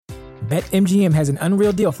BetMGM has an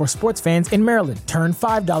unreal deal for sports fans in Maryland. Turn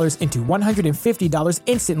 $5 into $150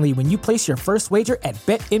 instantly when you place your first wager at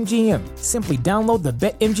BetMGM. Simply download the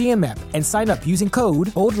BetMGM app and sign up using code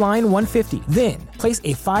OldLine150. Then, place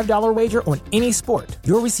a $5 wager on any sport.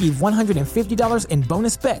 You'll receive $150 in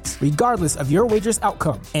bonus bets, regardless of your wager's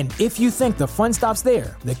outcome. And if you think the fun stops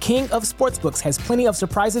there, the King of Sportsbooks has plenty of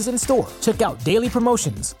surprises in store. Check out daily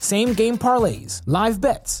promotions, same-game parlays, live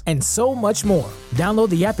bets, and so much more. Download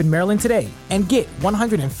the app in Maryland today and get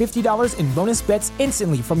 $150 in bonus bets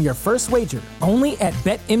instantly from your first wager. Only at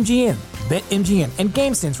BetMGM. BetMGM and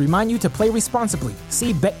GameSense remind you to play responsibly.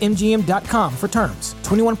 See BetMGM.com for terms.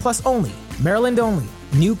 21 plus only. Maryland only.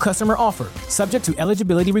 New customer offer. Subject to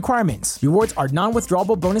eligibility requirements. Rewards are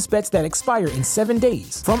non-withdrawable bonus bets that expire in 7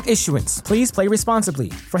 days. From issuance, please play responsibly.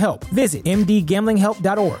 For help, visit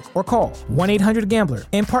mdgamblinghelp.org or call 1-800-GAMBLER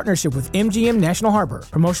in partnership with MGM National Harbor.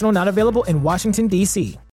 Promotional not available in Washington,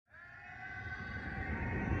 D.C.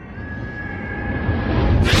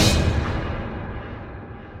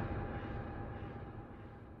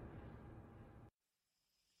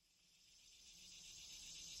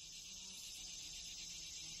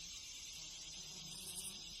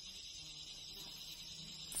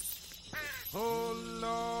 Oh,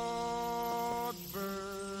 Lord,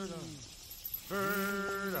 burden.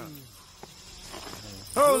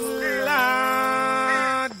 Oh,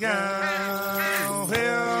 Lord, God,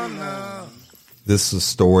 hell no. This is a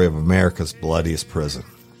story of America's bloodiest prison,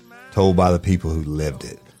 told by the people who lived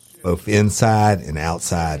it, both inside and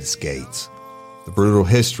outside its gates. The brutal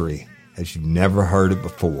history as you've never heard it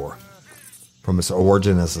before, from its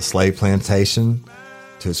origin as a slave plantation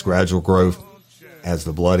to its gradual growth as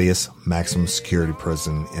the bloodiest maximum security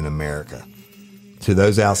prison in America. To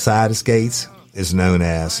those outside its gates, is known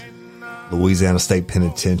as Louisiana State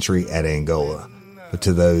Penitentiary at Angola, but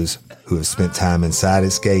to those who have spent time inside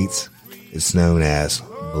its gates, it's known as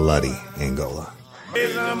Bloody Angola.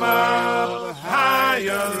 Raise 'em up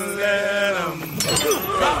higher, let 'em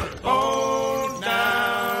drop on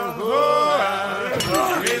down.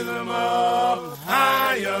 Oh, raise 'em up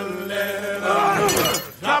higher, let 'em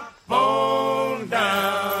drop on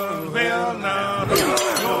down. Well, now,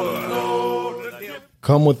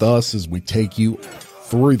 come with us as we take you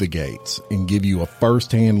through the gates and give you a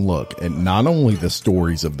first-hand look at not only the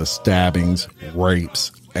stories of the stabbings,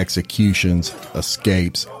 rapes, executions,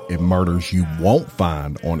 escapes, and murders you won't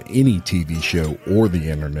find on any TV show or the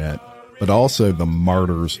internet, but also the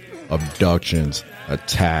murders, abductions,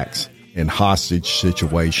 attacks, and hostage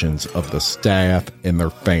situations of the staff and their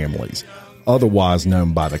families, otherwise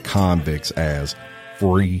known by the convicts as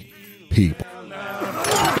free people.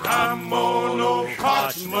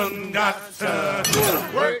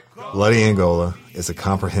 Bloody Angola is a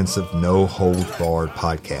comprehensive, no-holds-barred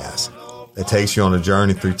podcast that takes you on a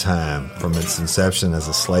journey through time from its inception as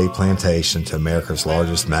a slave plantation to America's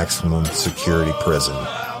largest maximum security prison,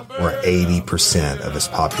 where 80% of its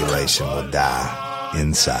population will die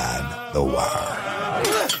inside the wire.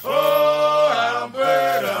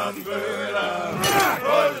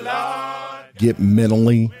 Get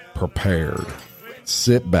mentally prepared.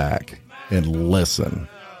 Sit back and listen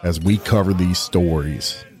as we cover these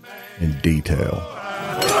stories in detail.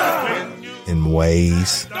 In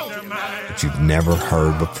ways that you've never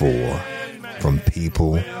heard before from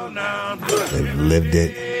people that lived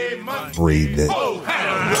it, breathed it,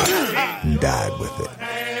 and died with it.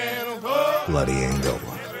 Bloody Angola.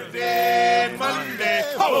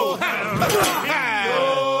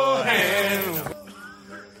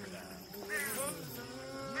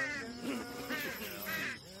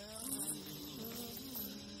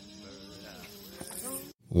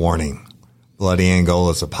 Warning. Bloody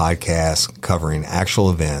Angola is a podcast covering actual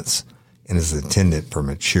events and is intended for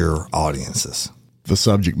mature audiences. The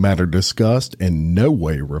subject matter discussed in no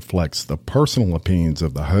way reflects the personal opinions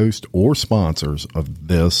of the host or sponsors of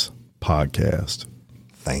this podcast.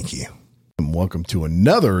 Thank you. And welcome to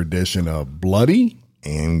another edition of Bloody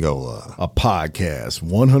Angola, a podcast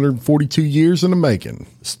 142 years in the making.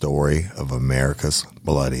 The story of America's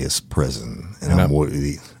bloodiest prison. And I'm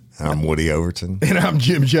Woody Overton. And I'm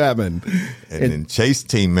Jim Chapman. And Chase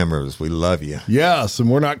team members, we love you. Yes, and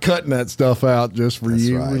we're not cutting that stuff out just for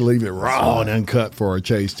you. Right. We leave it raw and uncut for our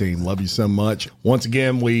Chase team. Love you so much. Once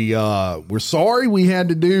again, we're sorry we had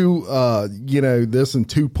to do this in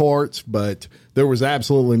two parts, but there was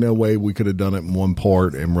absolutely no way we could have done it in one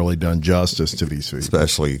part and really done justice to these people.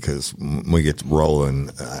 Especially because when we get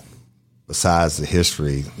rolling, besides the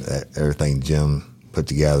history, everything Jim put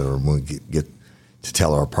together, when we get to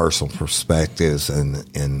tell our personal perspectives and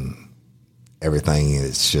everything,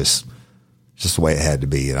 it's just just the way it had to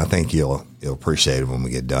be. And I think you'll appreciate it when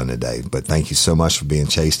we get done today. But thank you so much for being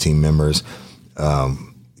Chase team members.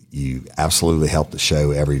 You absolutely help the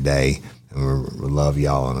show every day, and we love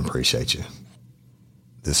y'all and appreciate you.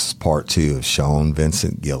 This is part 2 of Sean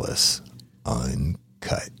Vincent Gillis,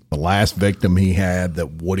 Uncut. The last victim he had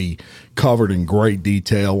that Woody covered in great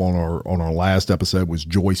detail on our last episode was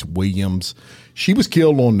Joyce Williams. She was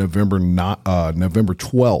killed on November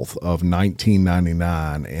 12th of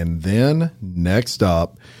 1999. And then next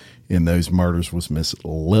up in those murders was Miss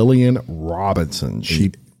Lillian Robinson.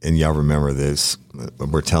 And y'all remember this.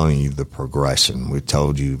 We're telling you the progression. We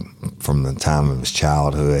told you from the time of his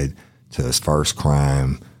childhood to his first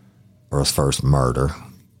crime or his first murder,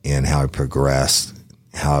 and how he progressed,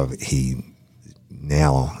 how he's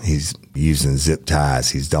using zip ties.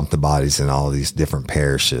 He's dumped the bodies in all these different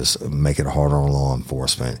parishes, making it harder on law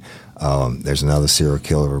enforcement. There's another serial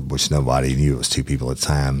killer, which nobody knew. It was 2 people at a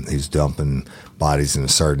time. He's dumping bodies in a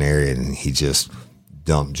certain area, and he just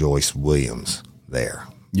dumped Joyce Williams there.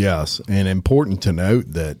 Yes, and important to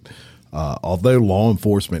note that although law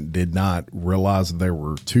enforcement did not realize there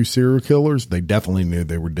were 2 serial killers, they definitely knew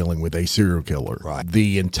they were dealing with a serial killer. Right.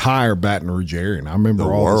 The entire Baton Rouge area, and I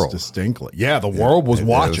remember all this distinctly. Yeah, the world was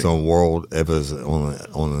watching. It was on World. It was on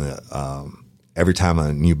the every time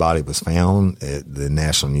a new body was found, the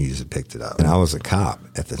national news had picked it up. And I was a cop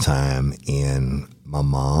at the time, and my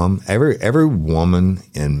mom, every woman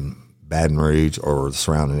in Baton Rouge or the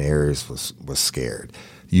surrounding areas was scared.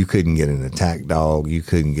 You couldn't get an attack dog. You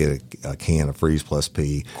couldn't get a can of Freeze Plus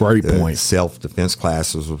P. Great point. Self-defense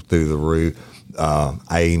classes were through the roof.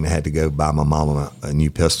 I even had to go buy my mom a new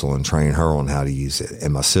pistol and train her on how to use it.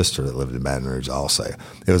 And my sister that lived in Baton Rouge also.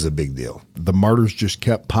 It was a big deal. The murders just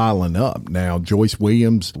kept piling up. Now, Joyce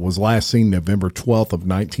Williams was last seen November 12th of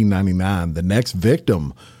 1999. The next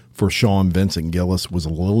victim for Sean Vincent Gillis was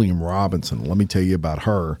Lillian Robinson. Let me tell you about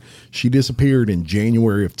her. She disappeared in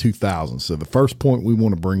January of 2000. So the first point we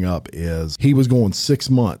want to bring up is he was going 6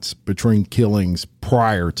 months between killings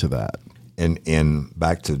prior to that. And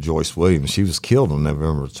back to Joyce Williams, she was killed on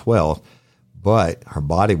November 12th, but her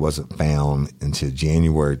body wasn't found until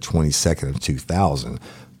January 22nd of 2000.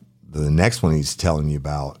 The next one he's telling you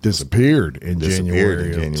about disappeared in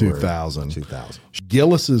January of 2000.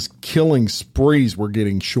 Gillis's killing sprees were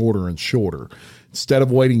getting shorter and shorter. Instead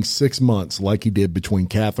of waiting 6 months like he did between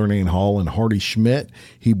Catherine Ann Hall and Hardy Schmidt,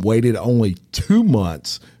 he waited only 2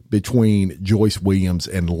 months between Joyce Williams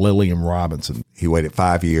and Lillian Robinson. He waited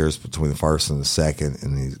 5 years between the first and the second,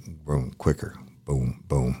 and he's boom, quicker. Boom,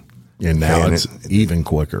 boom. And now it's even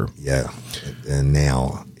quicker. Yeah. And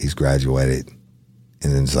now he's graduated,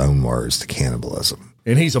 in his own words, to cannibalism.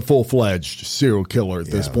 And he's a full-fledged serial killer at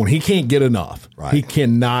this point. He can't get enough. Right. He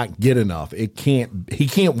cannot get enough. He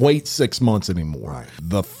can't wait 6 months anymore. Right.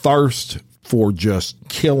 The thirst for just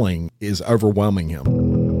killing is overwhelming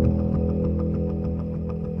him.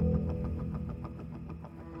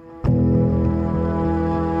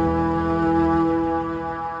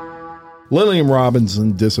 Lillian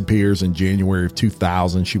Robinson disappears in January of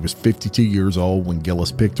 2000. She was 52 years old when Gillis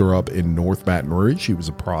picked her up in North Baton Rouge. She was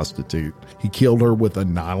a prostitute. He killed her with a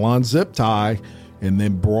nylon zip tie and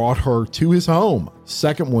then brought her to his home.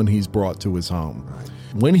 Second one he's brought to his home.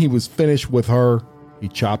 When he was finished with her, he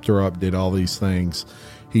chopped her up, did all these things.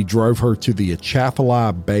 He drove her to the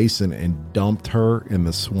Atchafalaya Basin and dumped her in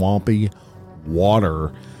the swampy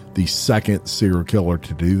water. The second serial killer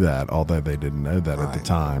to do that, although they didn't know that at the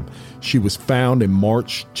time. She was found in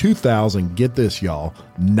March 2000. Get this, y'all,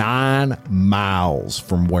 9 miles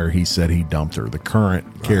from where he said he dumped her. The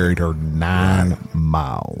current carried her 9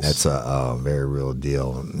 miles. That's a very real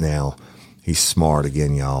deal. Now, he's smart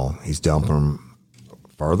again, y'all. He's dumping them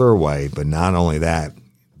further away, but not only that,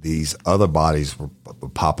 these other bodies were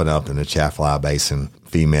popping up in the Atchafalaya Basin,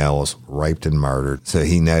 females raped and murdered. So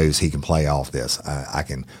he knows he can play off this. I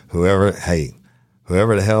can, whoever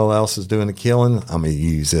the hell else is doing the killing, I'm going to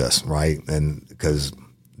use this, right? And because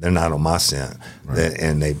they're not on my scent. Right.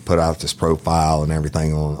 And they put out this profile and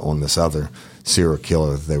everything on this other serial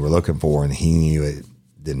killer that they were looking for, and he knew it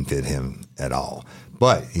didn't fit him at all.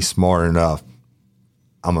 But he's smart enough.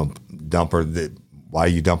 I'm a dumper that. Why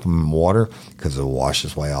you dump them in water? Because it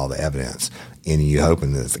washes away all the evidence. And you're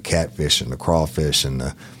hoping that the catfish and the crawfish and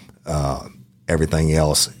the everything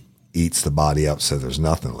else eats the body up so there's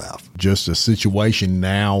nothing left. Just a situation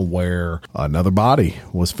now where another body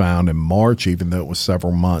was found in March, even though it was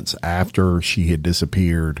several months after she had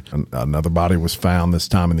disappeared. Another body was found, this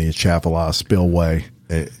time in the Atchafalaya spillway.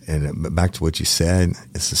 And back to what you said,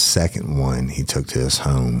 it's the second one he took to his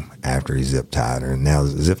home after he zip tied her. And now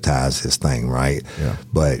zip tie is his thing, right? Yeah.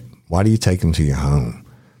 But why do you take him to your home?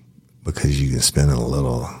 because you can spend a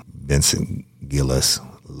little Vincent Gillis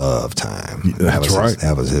love time. That's right.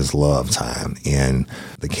 That was his love time. And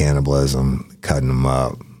the cannibalism, cutting them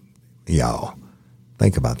up, y'all.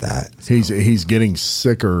 Think about that. He's getting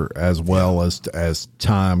sicker as well as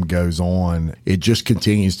time goes on. It just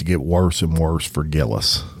continues to get worse and worse for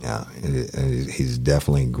Gillis. Yeah, he's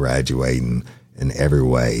definitely graduating in every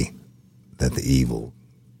way that the evil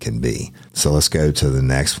can be. So let's go to the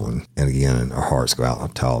next one. And again, our hearts go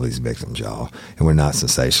out to all these victims, y'all. And we're not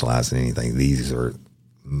sensationalizing anything.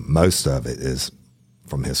 Most of it is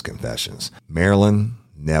from his confessions. Marilyn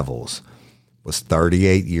Nevels was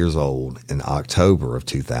 38 years old in October of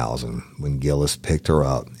 2000 when Gillis picked her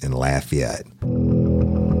up in Lafayette.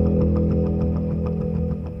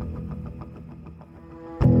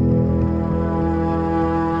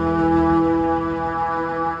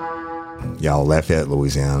 Y'all, Lafayette,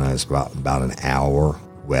 Louisiana is about an hour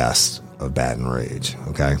west of Baton Rouge,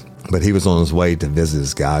 okay? But he was on his way to visit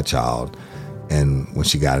his godchild, and when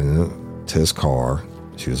she got into his car,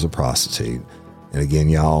 she was a prostitute. And again,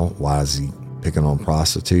 y'all, why is he picking on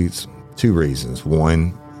prostitutes? Two reasons.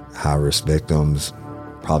 One, high-risk victims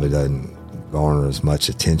probably doesn't garner as much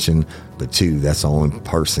attention, but two, that's the only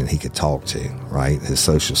person he could talk to, right? His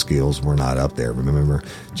social skills were not up there. Remember,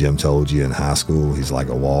 Jim told you in high school he's like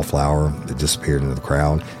a wallflower that disappeared into the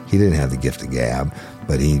crowd. He didn't have the gift of gab,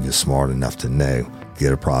 but he was smart enough to know,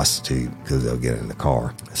 get a prostitute because they'll get in the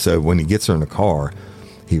car. So when he gets her in the car,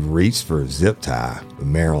 he reached for a zip tie. But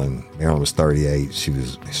Marilyn was 38. She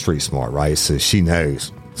was street smart, right? So she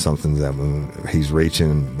knows something that when he's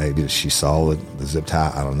reaching, maybe she saw the zip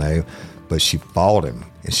tie, I don't know. But she fought him,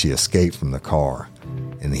 and she escaped from the car.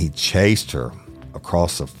 And he chased her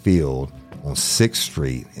across a field on 6th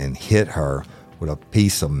Street and hit her with a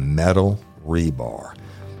piece of metal rebar.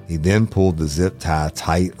 He then pulled the zip tie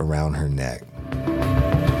tight around her neck.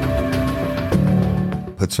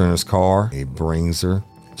 Puts her in his car. He brings her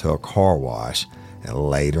to a car wash and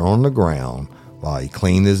laid her on the ground while he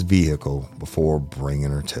cleaned his vehicle before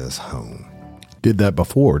bringing her to his home. Did that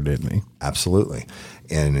before, didn't he? Absolutely.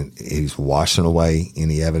 And he's washing away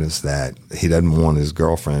any evidence that he doesn't want his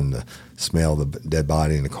girlfriend to smell the dead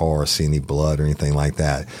body in the car or see any blood or anything like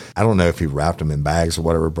that. I don't know if he wrapped them in bags or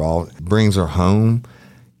whatever, brings her home.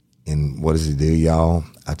 And what does he do, y'all?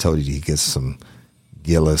 I told you he gets some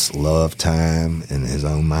Gillis love time in his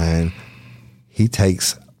own mind. He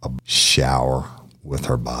takes a shower with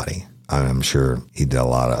her body. I'm sure he did a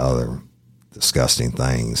lot of other disgusting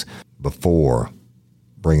things before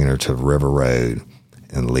bringing her to River Road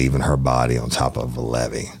and leaving her body on top of a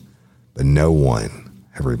levee. But no one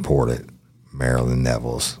have reported Marilyn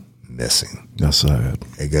Nevels missing. That's sad.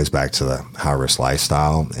 It goes back to the high-risk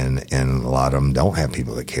lifestyle, and a lot of them don't have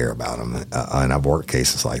people that care about them. And I've worked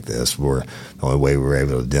cases like this where the only way we were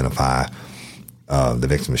able to identify the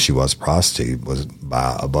victim, if she was a prostitute, was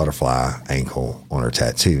by a butterfly ankle on her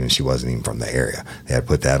tattoo, and she wasn't even from the area. They had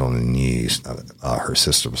put that on the news. Her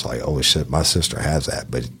sister was like, "Oh shit, my sister has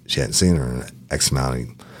that," but she hadn't seen her in X amount of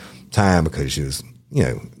time because she was,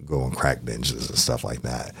 going crack binges and stuff like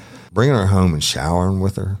that. Bringing her home and showering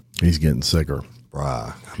with her. He's getting sicker.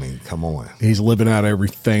 Bruh, I mean, come on. He's living out every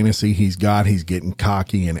fantasy he's got. He's getting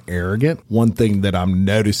cocky and arrogant. One thing that I'm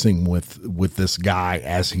noticing with this guy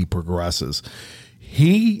as he progresses,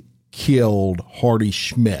 he killed Hardy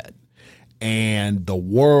Schmidt, and the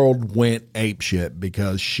world went apeshit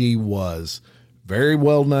because she was very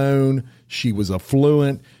well known. She was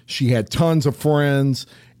affluent. She had tons of friends,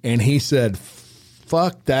 and he said,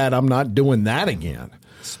 "Fuck that! I'm not doing that again."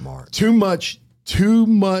 Smart. Too much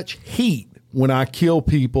heat when I kill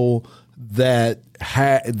people that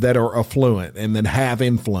are affluent and that have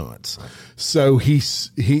influence. Right. So he,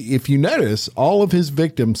 if you notice, all of his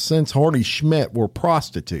victims since Hardy Schmidt were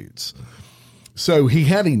prostitutes. So he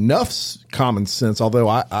had enough common sense, although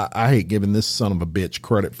I hate giving this son of a bitch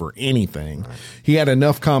credit for anything. Right. He had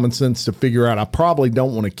enough common sense to figure out I probably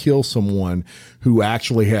don't want to kill someone who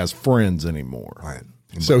actually has friends anymore. Right.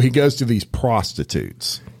 So he goes to these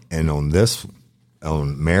prostitutes. And on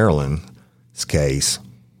Marilyn's case,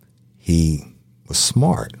 he was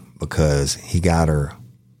smart because he got her,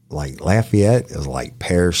 like Lafayette is like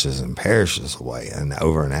parishes and parishes away and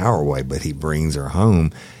over an hour away, but he brings her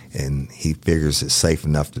home and he figures it's safe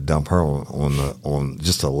enough to dump her on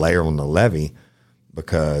just a layer on the levee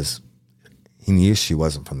because he knew she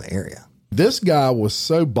wasn't from the area. This guy was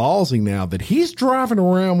so ballsy now that he's driving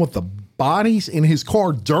around with the bodies in his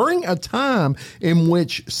car during a time in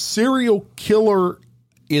which serial killer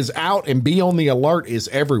is out and be on the alert is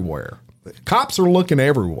everywhere. Cops are looking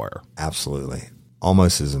everywhere. Absolutely.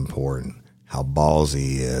 Almost as important how ballsy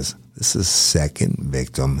he is This is second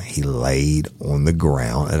victim. He laid on the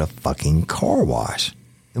ground at a fucking car wash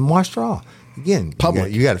and washed her off. Again,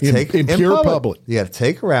 public. You got to take in pure public. You got to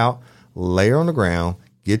take her out, lay her on the ground,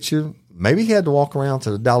 get your. Maybe he had to walk around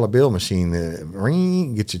to the dollar bill machine,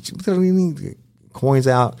 ring, get your coins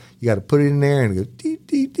out. You got to put it in there and go deep,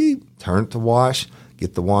 deep, deep. Turn it to wash.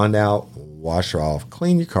 Get the wand out, wash her off,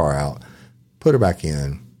 clean your car out, put her back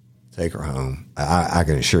in, take her home. I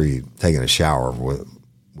can assure you, taking a shower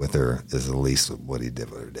with her is at least what he did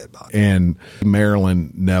with her dead body. And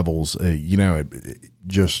Marilyn Neville's,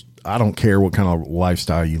 just I don't care what kind of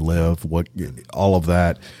lifestyle you live, all of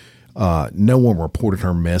that. No one reported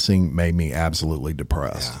her missing made me absolutely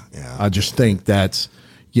depressed. Yeah. I just think that's,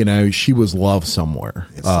 she was loved somewhere.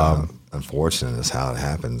 It's unfortunate is how it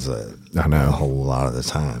happens. I know a whole lot of the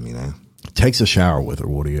time. Takes a shower with her.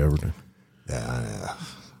 What do you ever do? Yeah.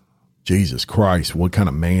 Jesus Christ! What kind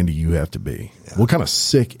of man do you have to be? Yeah. What kind of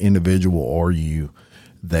sick individual are you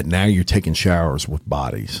that now you're taking showers with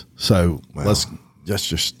bodies? So that's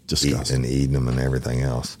just disgusting. Eating them and everything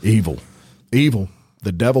else. Evil.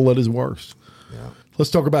 The devil at his worst. Yeah.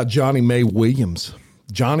 Let's talk about Johnny May Williams.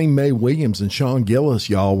 Johnny May Williams and Sean Gillis,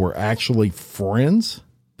 y'all, were actually friends.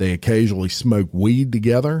 They occasionally smoked weed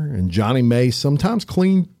together, and Johnny May sometimes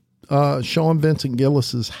cleaned Sean Vincent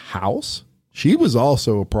Gillis's house. She was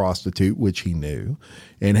also a prostitute, which he knew,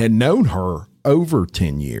 and had known her over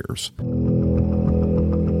 10 years.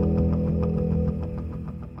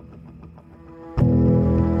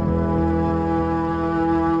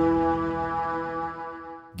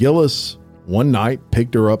 Gillis one night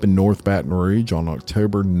picked her up in North Baton Rouge on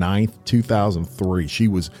October 9th, 2003. She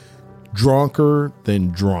was drunker than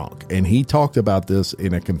drunk, and he talked about this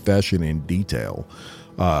in a confession in detail.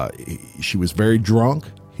 She was very drunk.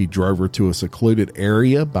 He drove her to a secluded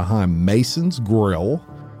area behind Mason's Grill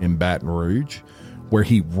in Baton Rouge, where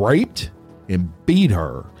he raped and beat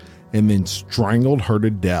her and then strangled her to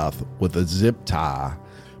death with a zip tie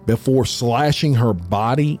before slashing her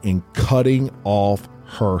body and cutting off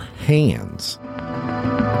her hands.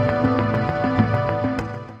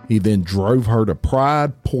 He then drove her to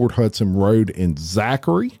Pride, Port Hudson Road in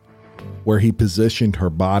Zachary, where he positioned her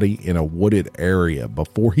body in a wooded area.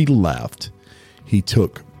 Before he left, he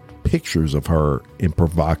took pictures of her in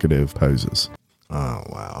provocative poses. Oh,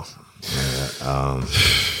 wow.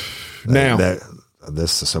 Now,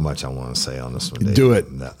 this is so much I want to say on this one. Do it.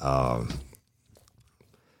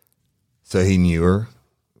 So he knew her.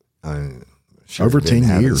 Over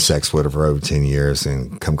 10 years. Sex with her for over 10 years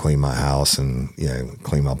and come clean my house and,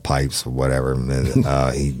 clean my pipes or whatever. And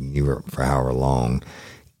he knew her for however long.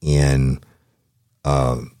 And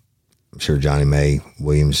I'm sure Johnny May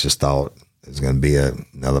Williams just thought it was going to be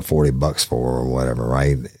another $40 for her or whatever,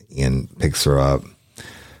 right? And picks her up.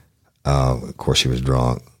 Of course, she was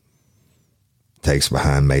drunk. Takes her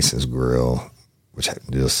behind Mason's Grill, which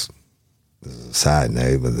just is a side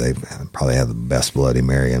note, but they probably have the best Bloody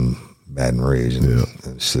Mary in Baton Rouge. And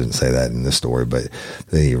I shouldn't say that in this story, but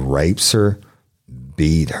then he rapes her,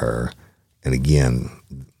 beat her, and again,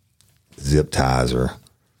 zip ties her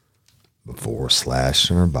before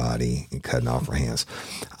slashing her body and cutting off her hands.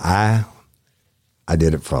 I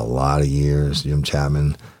did it for a lot of years, Jim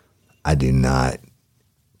Chapman. I do not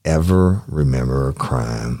ever remember a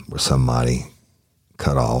crime where somebody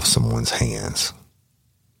cut off someone's hands.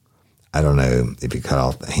 I don't know if he cut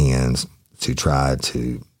off the hands to try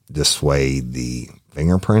to dissuade the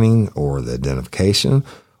fingerprinting or the identification,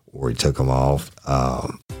 or he took them off.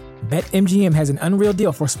 BetMGM has an unreal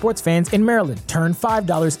deal for sports fans in Maryland. Turn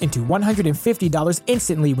 $5 into $150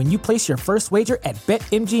 instantly when you place your first wager at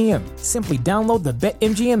BetMGM. Simply download the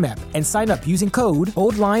BetMGM app and sign up using code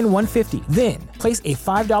OldLine150. Then, place a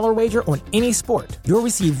 $5 wager on any sport. You'll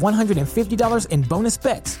receive $150 in bonus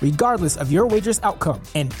bets, regardless of your wager's outcome.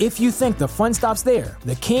 And if you think the fun stops there,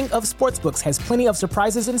 the king of sportsbooks has plenty of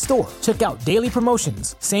surprises in store. Check out daily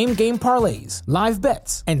promotions, same-game parlays, live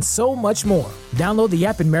bets, and so much more. Download the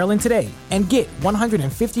app in Maryland today and get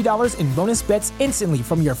 $150 in bonus bets instantly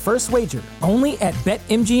from your first wager. Only at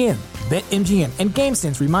BetMGM. BetMGM and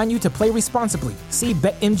GameSense remind you to play responsibly. See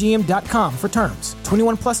BetMGM.com for terms.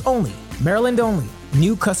 21 plus only. Maryland only.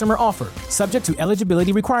 New customer offer. Subject to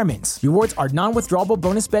eligibility requirements. Rewards are non-withdrawable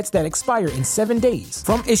bonus bets that expire in 7 days.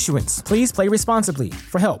 From issuance, please play responsibly.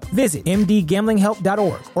 For help, visit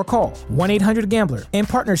mdgamblinghelp.org or call 1-800-GAMBLER in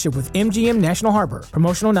partnership with MGM National Harbor.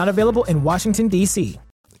 Promotional not available in Washington, D.C.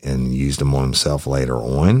 And used them on himself later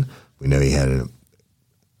on. We know he had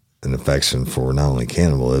an affection for not only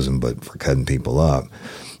cannibalism, but for cutting people up.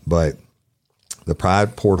 But the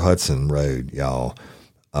Pride Port Hudson Road, y'all,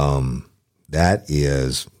 that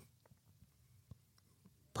is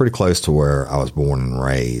pretty close to where I was born and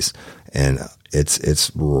raised. And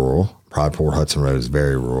it's rural. Pride Fort Hudson Road is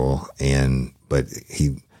very rural. But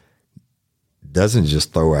he doesn't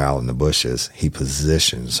just throw her out in the bushes. He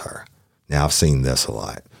positions her. Now, I've seen this a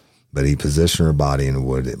lot, but he positioned her body in a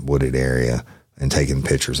wooded area and taking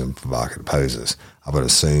pictures in provocative poses. I would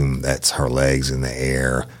assume that's her legs in the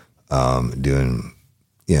air, doing,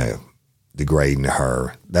 degrading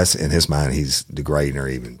her. That's in his mind, he's degrading her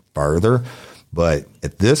even further. But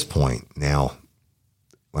at this point now,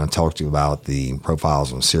 when I talked to you about the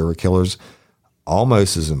profiles on serial killers,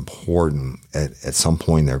 almost as important at some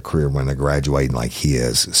point in their career when they're graduating, like he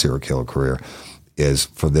is, a serial killer career, is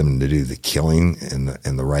for them to do the killing and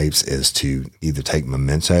the rapes is to either take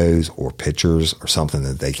mementos or pictures or something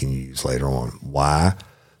that they can use later on. Why?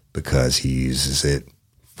 Because he uses it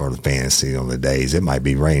for the fantasy on the days. It might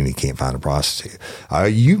be raining, he can't find a prostitute.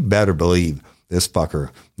 You better believe this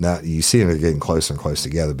fucker, now you see them getting closer and closer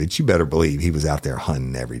together, but you better believe he was out there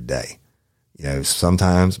hunting every day.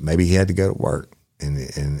 Sometimes maybe he had to go to work and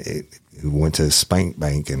he went to Spank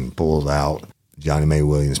Bank and pulled out Johnny Mae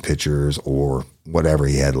Williams pictures or whatever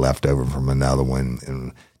he had left over from another one,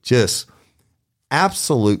 and just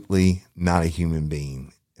absolutely not a human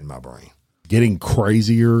being in my brain. Getting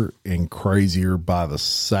crazier and crazier by the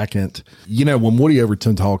second. When Woody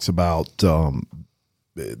Overton talks about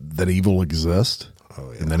that evil exists,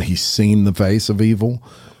 and that he's seen the face of evil,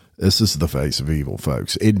 this is the face of evil,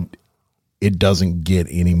 folks. It doesn't get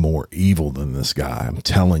any more evil than this guy, I'm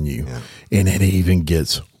telling you. Yeah. And it even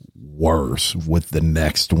gets worse with the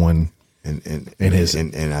next one. And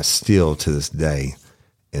I still, to this day,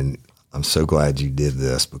 and I'm so glad you did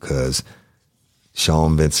this, because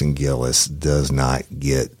Sean Vincent Gillis does not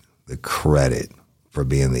get the credit for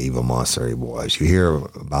being the evil monster he was. You hear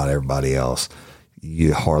about everybody else,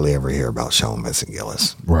 you hardly ever hear about Sean Vincent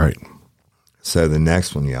Gillis. Right. So the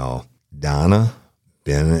next one, y'all, Donna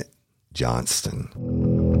Bennett Johnston.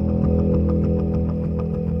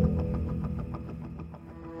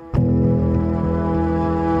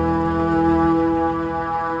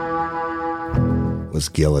 Was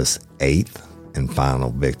Gillis' eighth and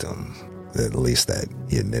final victim, at least that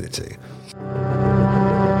he admitted to.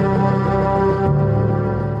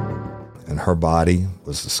 And her body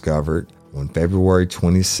was discovered on February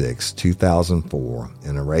 26, 2004,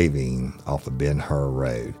 in a ravine off of Ben Hur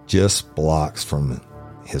Road, just blocks from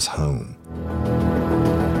his home.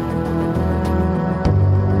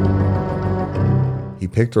 He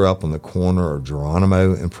picked her up on the corner of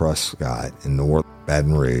Geronimo and Prescott in North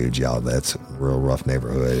Baton Rouge. Y'all, that's a real rough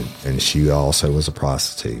neighborhood. And she also was a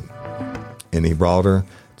prostitute. And he brought her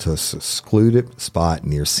to a secluded spot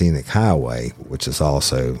near Scenic Highway, which is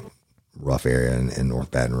also a rough area in North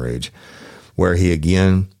Baton Rouge, where he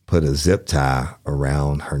again put a zip tie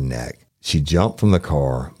around her neck. She jumped from the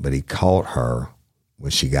car, but he caught her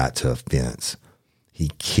when she got to a fence.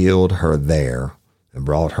 He killed her there and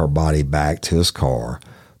brought her body back to his car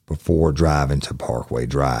before driving to Parkway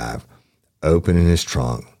Drive, opening his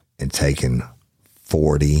trunk and taking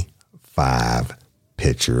 45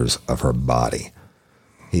 pictures of her body.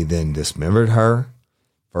 He then dismembered her,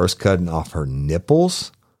 first cutting off her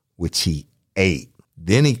nipples, which he ate.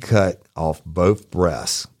 Then he cut off both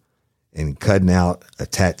breasts and cutting out a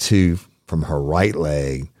tattoo from her right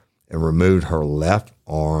leg and removed her left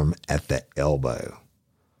arm at the elbow.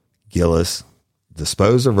 Gillis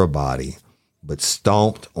disposed of her body, but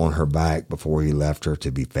stomped on her back before he left her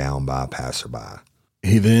to be found by a passerby.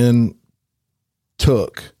 He then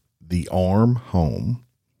took the arm home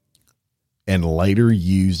and later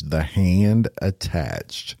used the hand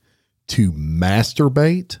attached to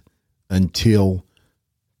masturbate until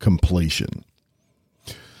completion.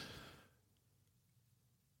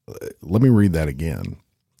 Let me read that again.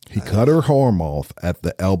 He cut her arm off at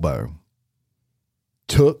the elbow,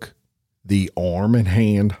 took the arm and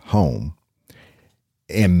hand home,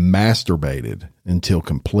 and masturbated until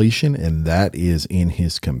completion, and that is in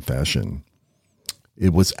his confession.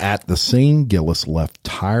 It was at the scene Gillis left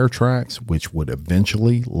tire tracks, which would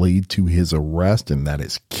eventually lead to his arrest, and that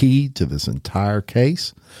is key to this entire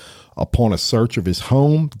case. Upon a search of his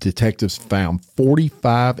home, detectives found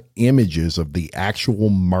 45 images of the actual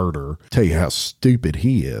murder. Tell you how stupid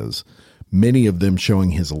he is. Many of them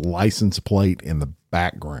showing his license plate in the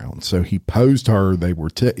background. So he posed her.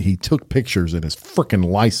 He took pictures, and his freaking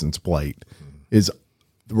license plate is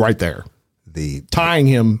right there. Tying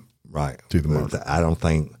him right to the murder. I don't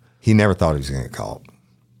think he never thought he was going to get caught,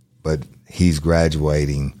 but he's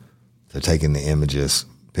graduating to taking the images,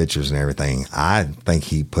 pictures and everything. I think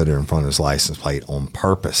he put it in front of his license plate on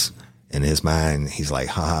purpose. In his mind, he's like,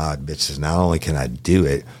 haha, bitches, not only can I do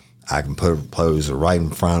it, I can put a poser right in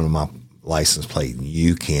front of my license plate and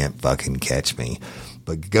you can't fucking catch me.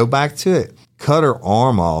 But go back to it. Cut her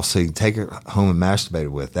arm off so you can take her home and masturbate her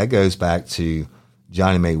with. That goes back to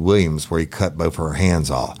Johnny Mae Williams where he cut both her hands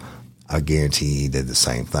off. I guarantee he did the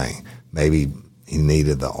same thing. Maybe he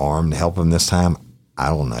needed the arm to help him this time. I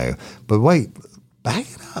don't know. But wait, back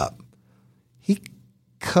it up. He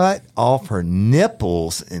cut off her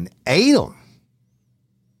nipples and ate them.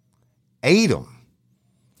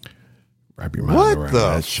 Wrap your mind What around the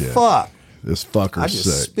that shit. fuck? This fucker's I just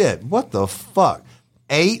sick. spit. What the fuck?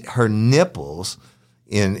 Ate her nipples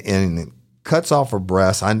and cuts off her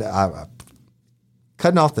breasts. I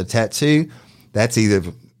cutting off the tattoo. That's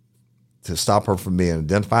either to stop her from being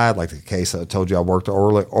identified, like the case I told you I worked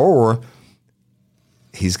earlier, or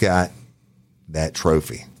he's got that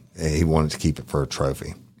trophy. He wanted to keep it for a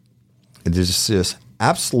trophy. It just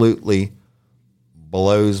absolutely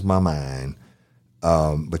blows my mind.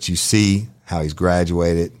 But you see how he's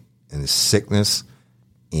graduated in his sickness,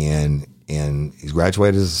 and he's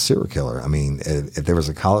graduated as a serial killer. I mean, if there was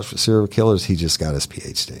a college for serial killers, he just got his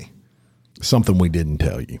PhD. Something we didn't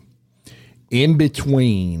tell you. In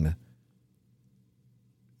between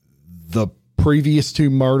the previous two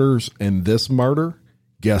murders and this murder,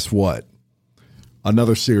 guess what?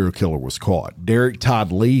 Another serial killer was caught. Derek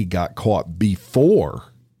Todd Lee got caught before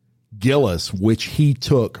Gillis, which he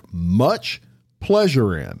took much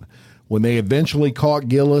pleasure in. When they eventually caught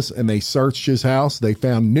Gillis and they searched his house, they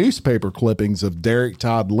found newspaper clippings of Derek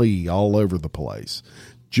Todd Lee all over the place,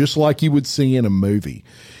 just like you would see in a movie.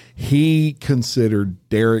 He considered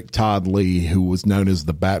Derek Todd Lee, who was known as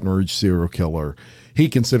the Baton Rouge serial killer, he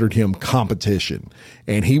considered him competition.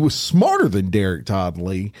 And he was smarter than Derek Todd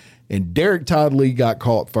Lee. And Derek Todd Lee got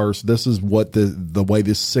caught first. This is what the way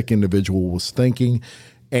this sick individual was thinking.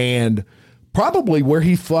 And probably where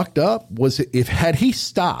he fucked up was had he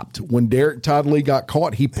stopped when Derek Todd Lee got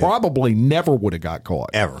caught, he probably never would have got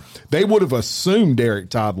caught. Ever. They would have assumed Derek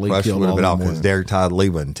Todd Lee killed all them because Derek Todd Lee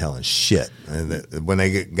wasn't telling shit. And when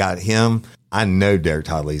they got him, I know Derek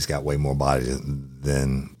Todd Lee's got way more body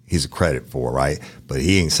than he's a credit for, right? But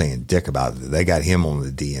he ain't saying dick about it. They got him on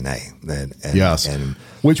the DNA. Yes.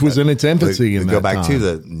 Which was in its infancy in that go back time. to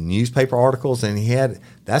the newspaper articles, and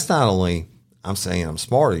that's not only, I'm saying I'm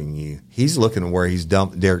smarter than you. He's looking at where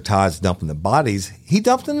Derek Todd's dumping the bodies. He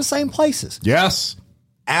dumped in the same places. Yes.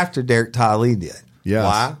 After Derek Todd Lee did. Yes.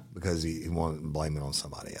 Why? Because he wanted to blame it on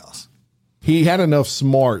somebody else. He had enough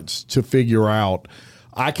smarts to figure out,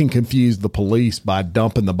 I can confuse the police by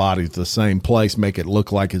dumping the bodies at the same place, make it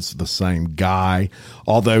look like it's the same guy.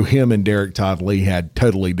 Although him and Derek Todd Lee had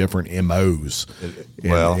totally different MOs.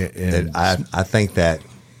 I think that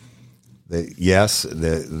yes,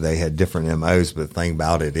 they had different MOs, but the thing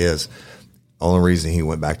about it is, the only reason he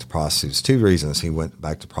went back to prostitutes, 2 reasons he went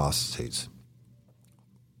back to prostitutes.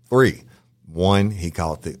 3. 1, he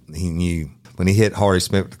knew when he hit Hardy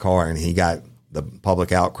Smith with the car and he got the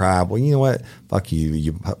public outcry. Well, you know what? Fuck you.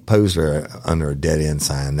 You posed her under a dead end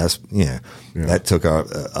sign. That's, that took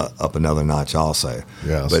up another notch also.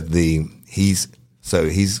 Yes. But he's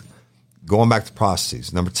going back to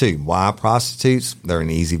prostitutes. Number 2, why prostitutes? They're an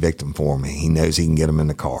easy victim for him. He knows he can get them in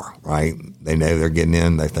the car, right? They know they're getting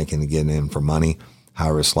in. They're thinking of getting in for money. High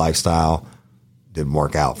risk lifestyle didn't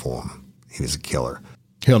work out for him. He was a killer.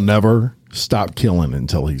 He'll never stop killing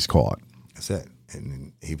until he's caught. That's it.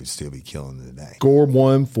 And he would still be killing today. Score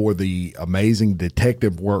 1 for the amazing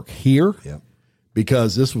detective work here. Yep.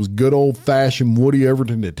 Because this was good old fashioned Woody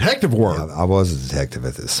Overton detective work. Yeah, I was a detective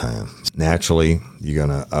at this time. Naturally, you're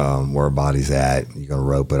going to, where a body's at, you're going to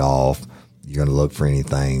rope it off. You're going to look for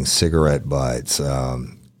anything, cigarette butts,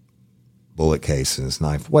 bullet casings,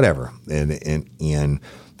 knife, whatever. And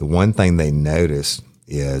the one thing they noticed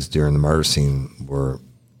is during the murder scene were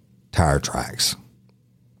tire tracks,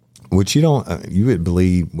 which you wouldn't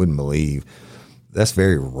believe. That's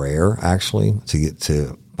very rare, actually, to get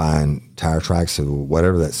to find tire tracks of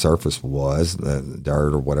whatever that surface was, the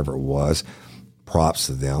dirt or whatever it was. Props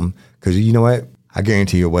to them, because you know what? I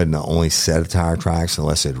guarantee you it wasn't the only set of tire tracks,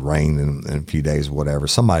 unless it rained in a few days or whatever.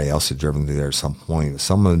 Somebody else had driven through there at some point.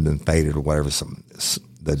 Some of them had been faded or whatever.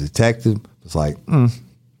 The detective was like,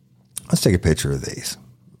 let's take a picture of these.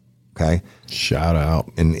 Okay. Shout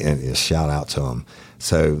out. And a shout out to them.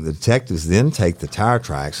 So the detectives then take the tire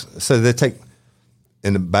tracks. So they take,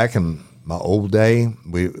 back in my old day,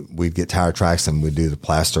 we'd get tire tracks and we'd do the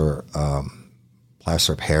plaster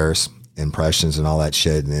of Paris impressions and all that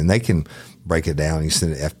shit. And then they can break it down. You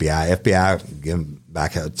send it to FBI. FBI, again,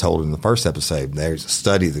 back I told in the first episode, they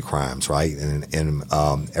study the crimes, right? And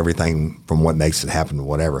everything from what makes it happen to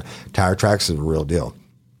whatever. Tire tracks is a real deal.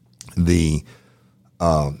 The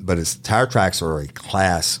But tire tracks are a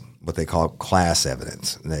class, what they call class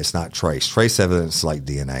evidence. And it's not trace. Trace evidence is like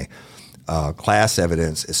DNA. Class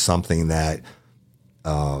evidence is something that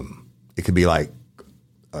it could be like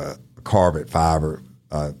a carpet fiber,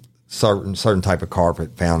 certain type of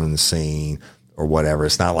carpet found in the scene or whatever.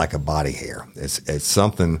 It's not like a body hair. It's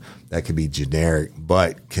something that could be generic,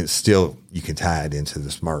 but you can tie it into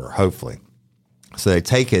this murder, hopefully. So they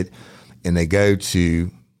take it and they go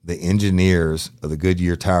to the engineers of the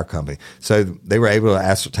Goodyear Tire Company. So they were able to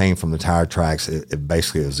ascertain from the tire tracks, it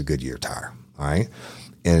basically was a Goodyear tire. All right.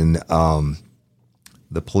 And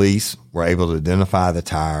the police were able to identify the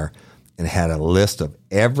tire and had a list of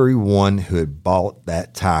everyone who had bought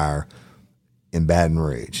that tire in Baton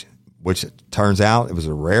Rouge, which it turns out it was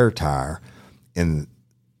a rare tire, and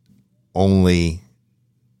only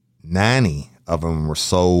 90 of them were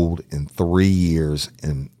sold in 3 years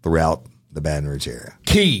and throughout the Baton Rouge area.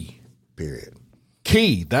 Key. Period.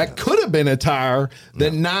 Key. That could have been a tire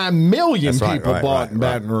that 9 million people bought in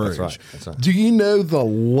Baton Rouge. That's right. Do you know the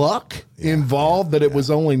luck involved that it was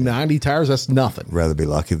only 90 tires? That's nothing. Rather be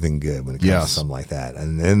lucky than good when it comes to something like that.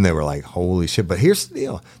 And then they were like, holy shit. But here's the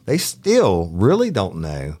deal. They still really don't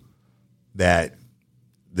know that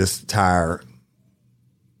this tire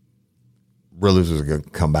really was going to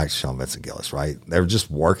come back to Sean Vincent Gillis, right? They were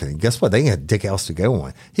just working. And guess what? They had dick else to go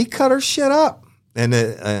on. He cut her shit up. And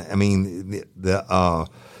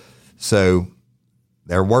so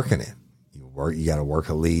they're working it. You got to work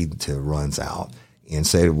a lead till it runs out. And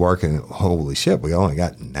say working, holy shit, we only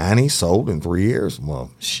got 90 sold in 3 years.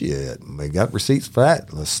 Well, shit, we got receipts for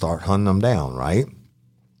that. Let's start hunting them down, right?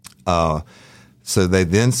 So they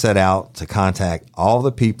then set out to contact all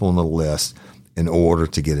the people on the list in order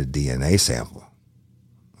to get a DNA sample.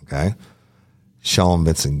 Okay. Sean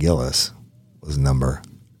Vincent Gillis was number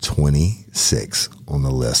 26 on the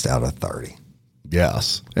list out of 30.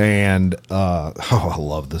 Yes. And I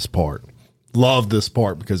love this part. Love this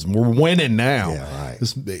part because we're winning now. Yeah,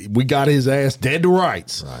 right. We got his ass dead to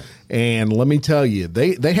rights. Right. And let me tell you,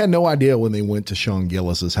 they had no idea when they went to Sean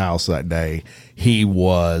Gillis's house that day, he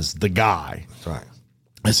was the guy. That's right.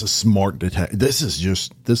 It's a smart detective. This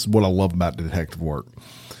is what I love about detective work.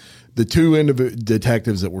 The two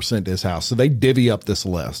detectives that were sent to his house, so they divvy up this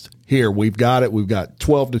list. Here, we've got it. We've got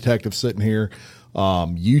 12 detectives sitting here.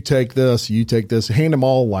 You take this, hand them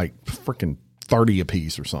all like freaking 30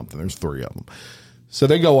 apiece or something. There's 3 of them. So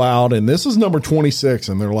they go out, and this is number 26,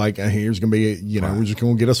 and they're like, here's going to be, we're just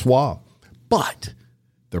going to get a swab. But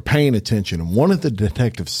they're paying attention. And one of the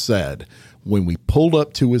detectives said, when we pulled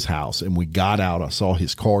up to his house and we got out, I saw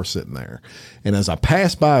his car sitting there. And as I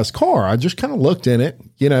passed by his car, I just kind of looked in it,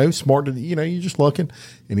 smart, you're just looking,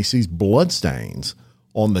 and he sees blood stains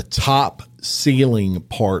on the top ceiling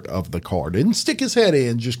part of the car. Didn't stick his head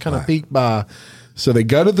in, just kind of peeked by. So they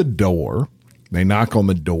go to the door. They knock on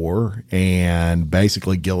the door, and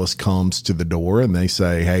basically Gillis comes to the door, and they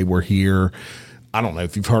say, hey, we're here. I don't know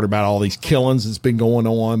if you've heard about all these killings that's been going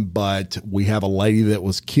on, but we have a lady that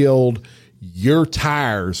was killed. Your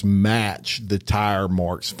tires match the tire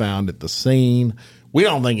marks found at the scene. We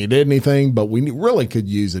don't think he did anything, but we really could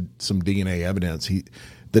use some DNA evidence.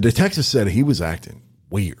 The detective said he was acting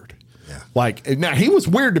weird. Yeah. Now he was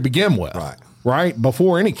weird to begin with, right?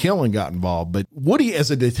 Before any killing got involved. But Woody, as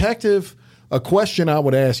a detective, a question I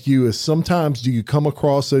would ask you is sometimes do you come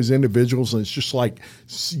across those individuals and it's just like,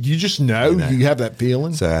 you just know, you have that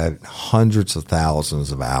feeling? So I had hundreds of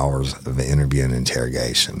thousands of hours of interview and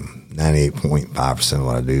interrogation. 98.5% of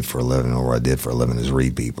what I do for a living or what I did for a living is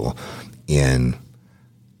read people. And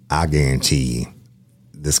I guarantee you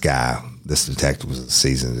this detective was a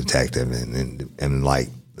seasoned detective and like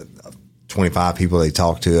 25 people they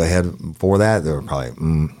talked to ahead before that, they were probably,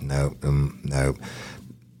 no.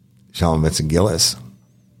 Sean Vincent Gillis,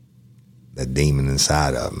 that demon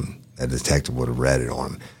inside of him, that detective would have read it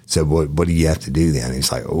on him. So what do you have to do then? He's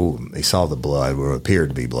like, they saw the blood, what appeared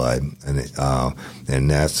to be blood, and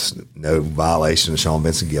that's no violation of Sean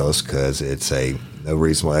Vincent Gillis because it's no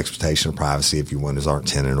reasonable expectation of privacy if your windows aren't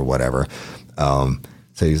tinted or whatever. So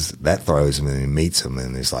that throws him, and he meets him,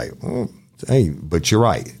 and he's like, hey, but you're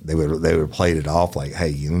right. They would have played it off like, hey,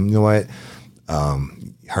 you know what?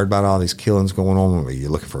 Heard about all these killings going on, or you're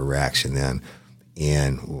looking for a reaction then.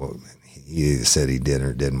 And he either said he did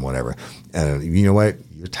or didn't, whatever. You know what?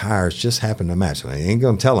 Your tires just happen to match. I ain't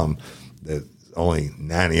going to tell them that only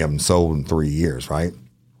 90 of them sold in 3 years, right?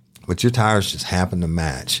 But your tires just happen to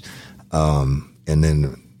match. And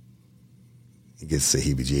then he gets the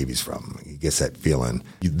heebie-jeebies from him. He gets that feeling.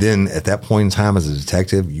 Then at that point in time as a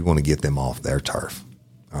detective, you want to get them off their turf.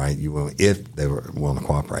 All right? If they were willing to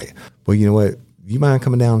cooperate. Well, you know what? you mind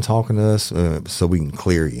coming down and talking to us so we can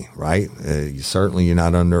clear you, right? You're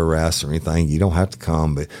not under arrest or anything. You don't have to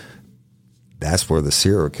come, but that's where the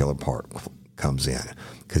serial killer part comes in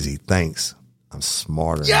because he thinks I'm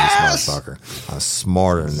smarter than this motherfucker. I'm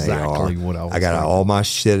smarter than they are. I got all my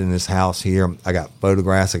shit in this house here. I got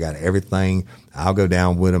photographs. I got everything. I'll go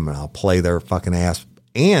down with them and I'll play their fucking ass.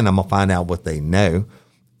 And I'm going to find out what they know.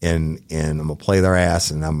 And I'm going to play their ass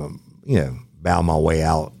and I'm going to, bow my way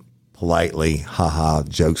out politely. Haha,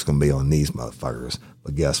 joke's going to be on these motherfuckers.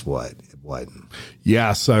 But guess what? It wasn't.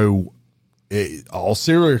 Yeah, so all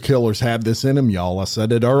serial killers have this in them, y'all. I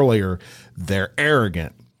said it earlier. They're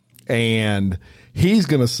arrogant. And he's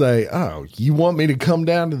going to say, oh, you want me to come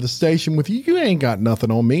down to the station with you? You ain't got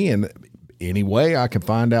nothing on me. And anyway, I can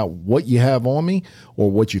find out what you have on me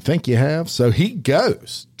or what you think you have. So he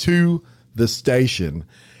goes to the station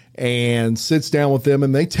and sits down with them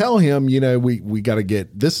and they tell him, we got to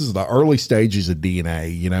get, this is the early stages of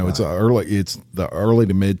DNA. It's the early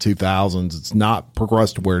to mid 2000s. It's not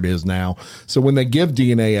progressed to where it is now. So when they give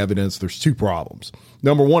DNA evidence, there's two problems.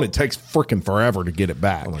 Number one, it takes freaking forever to get it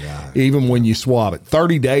back. Oh my God. Even when you swab it.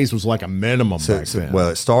 30 days was like a minimum back then. Well,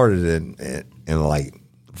 it started in like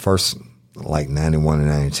first, like 91 and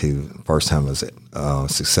 92, first time it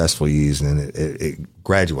was successfully used, and it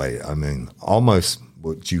graduated. I mean, almost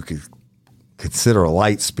what you could consider a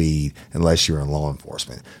light speed unless you're in law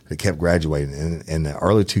enforcement. It kept graduating. In the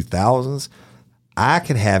early 2000s, I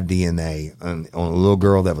could have DNA on a little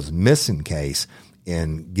girl that was missing case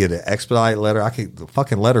and get an expedited letter. The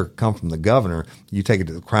fucking letter come from the governor. You take it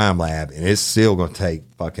to the crime lab and it's still going to take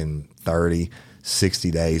fucking 30, 60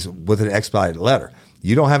 days with an expedited letter.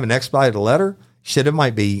 You don't have an expedited letter? Shit, it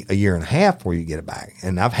might be a year and a half before you get it back.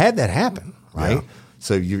 And I've had that happen, right? Yeah.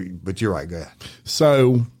 So but you're right. Go ahead.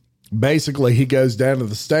 So basically he goes down to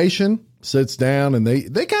the station, sits down, and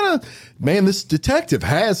they kind of, man, this detective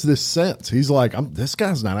has this sense. He's like, this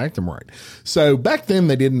guy's not acting right. So back then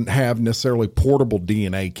they didn't have necessarily portable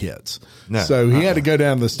DNA kits. No, so he had to go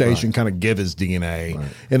down to the station, kind of give his DNA,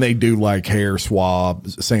 and they do like hair swab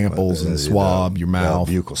samples and swab your mouth.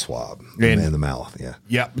 Buccal swab in the mouth, yeah.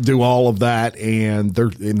 Yep, do all of that. And they're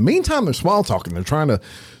in the meantime, they're small talking. They're trying to,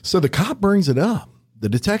 so the cop brings it up. The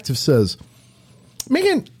detective says,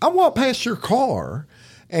 man, I walked past your car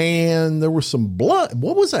and there was some blood.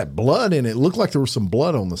 What was that blood in it? It looked like there was some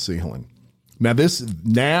blood on the ceiling.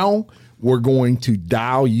 Now we're going to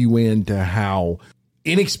dial you into how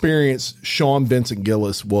inexperienced Sean Vincent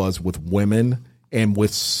Gillis was with women and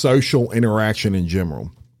with social interaction in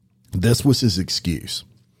general. This was his excuse.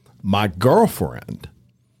 My girlfriend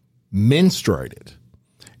menstruated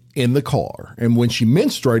in the car, and when she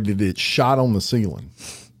menstruated, it shot on the ceiling.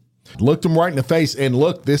 Looked him right in the face, and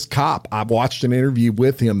look, this cop, I watched an interview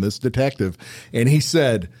with him, this detective, and he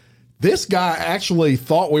said, this guy actually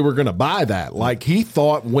thought we were going to buy that. Like, he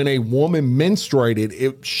thought when a woman menstruated,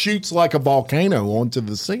 it shoots like a volcano onto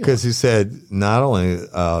the ceiling. Because he said not only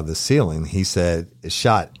the ceiling, he said it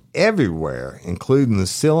shot everywhere, including the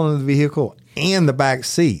ceiling of the vehicle and the back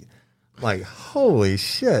seat. Like, holy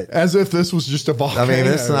shit. As if this was just a volcano. I mean,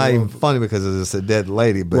 it's not even funny because it's a dead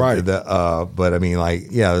lady. But, right. But I mean, like,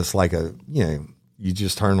 yeah, it's like you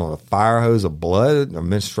just turn on a fire hose of blood or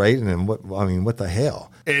menstruating, and what the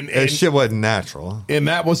hell? And shit wasn't natural. And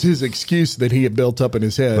that was his excuse that he had built up in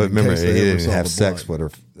his head. But remember, he didn't have sex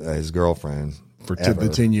with his girlfriend for the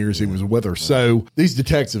 10 years he was with her. So these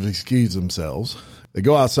detectives excuse themselves. They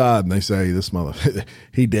go outside and they say, this mother,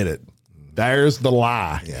 he did it. There's the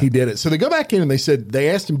lie. Yeah. He did it. So they go back in and they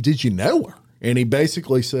asked him, did you know her? And he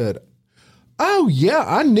basically said, oh yeah,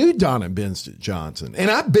 I knew Donna Vincent Johnson and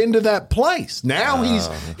I've been to that place. Now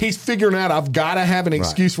he's figuring out I've got to have an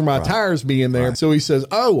excuse for my tires being there. Right. So he says,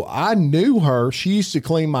 oh, I knew her. She used to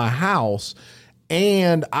clean my house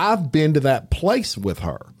and I've been to that place with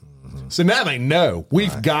her. So now they know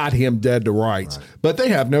we've got him dead to rights, but they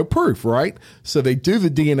have no proof, right? So they do the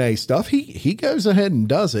DNA stuff. He goes ahead and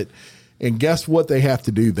does it. And guess what they have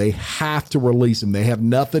to do? They have to release him. They have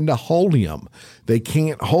nothing to hold him. They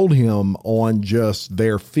can't hold him on just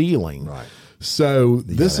their feeling. Right. So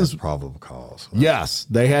this is probable cause. Right? Yes,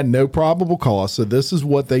 they had no probable cause. So this is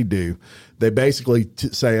what they do. They basically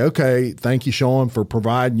say, okay, thank you, Sean, for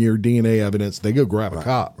providing your DNA evidence. They go grab a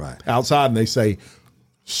cop outside and they say,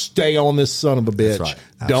 stay on this son of a bitch. Right.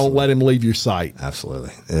 Don't let him leave your sight.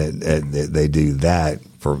 Absolutely. They do that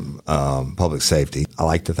for public safety. I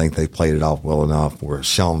like to think they played it off well enough where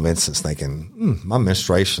Sean Vincent's thinking, my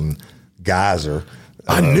menstruation geyser.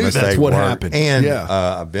 I knew that's what happened. And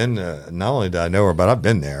I've been, not only did I know her, but I've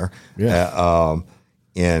been there. Yeah.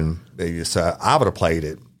 And so I would have played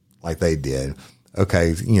it like they did.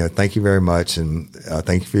 okay, thank you very much, and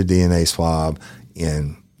thank you for your DNA swab,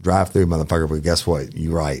 and drive through, motherfucker. But guess what?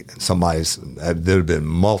 You're right. There'd have been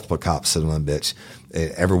multiple cops sitting on the bitch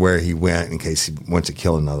everywhere he went in case he went to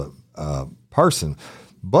kill another person.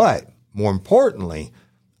 But more importantly,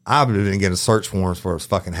 I would have been getting search warrants for his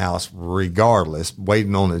fucking house regardless,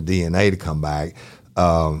 waiting on the DNA to come back,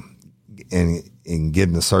 and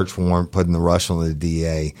getting the search warrant, putting the rush on the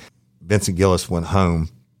DA. Vincent Gillis went home.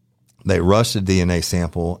 They rushed the DNA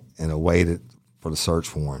sample and awaited for the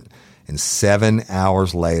search warrant. And 7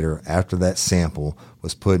 hours later, after that sample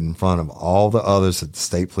was put in front of all the others at the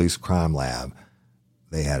State Police Crime Lab,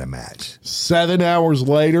 they had a match. 7 hours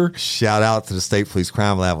later. Shout out to the State Police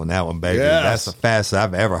Crime Lab on that one, baby. Yes. That's the fastest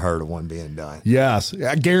I've ever heard of one being done. Yes.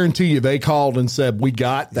 I guarantee you they called and said, we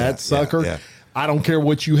got that sucker. Yeah. I don't care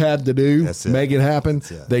what you had to do. That's it. Make it happen.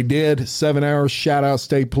 They did. 7 hours. Shout out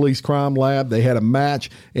State Police Crime Lab. They had a match.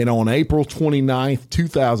 And on April 29th,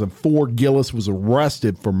 2004, Gillis was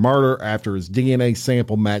arrested for murder after his DNA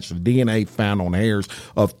sample matched the DNA found on hairs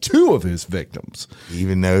of 2 of his victims.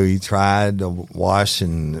 Even though he tried to wash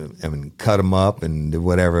and cut them up and do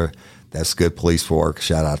whatever, that's good police work.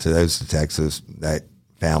 Shout out to those detectives that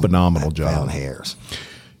found phenomenal job. Found hairs.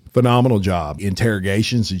 Phenomenal job.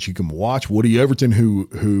 Interrogations that you can watch. Woody Overton,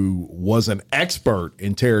 who was an expert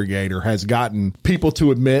interrogator, has gotten people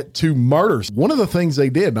to admit to murders. One of the things they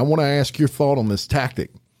did, and I want to ask your thought on this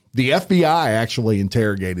tactic. The FBI actually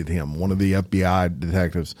interrogated him, one of the FBI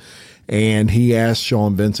detectives, and he asked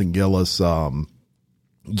Sean Vincent Gillis, did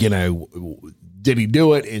he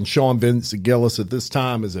do it? And Sean Vincent Gillis at this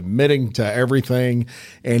time is admitting to everything.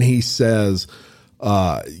 And he says,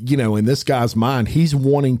 in this guy's mind, he's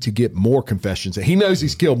wanting to get more confessions. He knows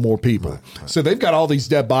he's killed more people. Right. So they've got all these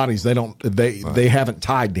dead bodies. They haven't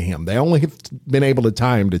tied to him. They only have been able to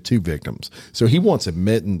tie him to 2 victims. So he wants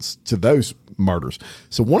admittance to those murders.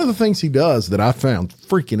 So one of the things he does that I found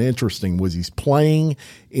freaking interesting was he's playing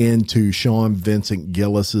into Sean Vincent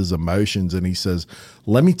Gillis's emotions. And he says,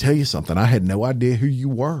 let me tell you something. I had no idea who you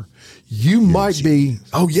were. You might be,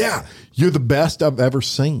 you're the best I've ever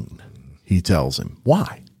seen. He tells him.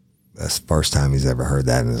 Why? That's the first time he's ever heard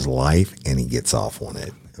that in his life, and he gets off on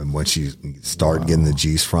it. And once you start getting the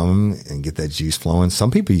juice from him and get that juice flowing, some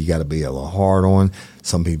people you got to be a little hard on.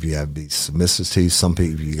 Some people you got to be submissive to. Some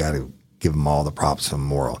people you got to give them all the props and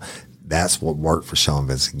moral. That's what worked for Sean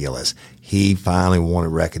Vincent Gillis. He finally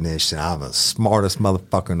wanted recognition. I'm the smartest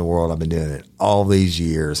motherfucker in the world. I've been doing it all these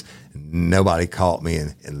years. Nobody caught me,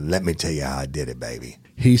 and let me tell you how I did it, baby.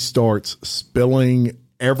 He starts spilling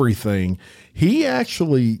everything. He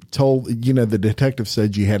actually told, the detective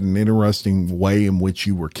said you had an interesting way in which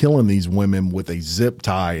you were killing these women with a zip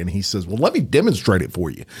tie. And he says, well, let me demonstrate it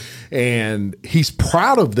for you. And he's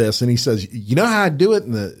proud of this. And he says, you know how I do it?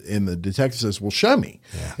 And the detective says, well, show me.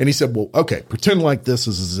 Yeah. And he said, well, okay, pretend like this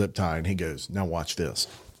is a zip tie. And he goes, now watch this.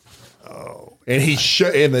 Oh. And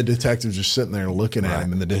and the detective's just sitting there looking at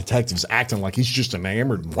him, and the detective's acting like he's just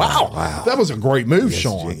enamored. Wow. That was a great move,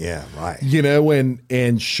 Sean. Yeah, right.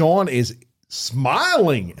 And Sean is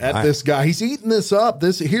smiling at this guy. He's eating this up.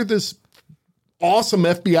 This awesome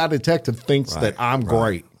FBI detective thinks that I'm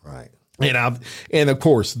great. Right. And of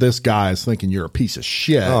course, this guy is thinking you're a piece of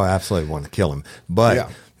shit. Oh, absolutely want to kill him.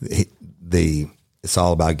 But it's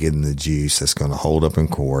all about getting the juice that's going to hold up in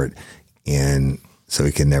court, and so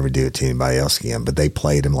he can never do it to anybody else again. But they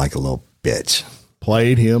played him like a little bitch.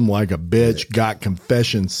 Got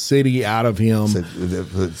Confession City out of him.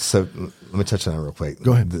 So let me touch on that real quick.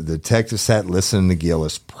 Go ahead. The detective sat listening to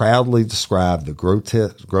Gillis proudly describe the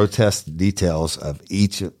grotesque details of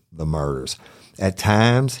each of the murders. At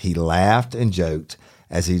times, he laughed and joked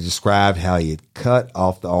as he described how he had cut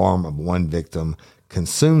off the arm of one victim,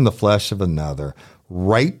 consumed the flesh of another,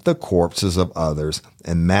 raped the corpses of others,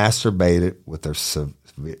 and masturbated with their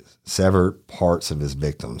severed parts of his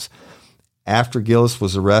victims. After Gillis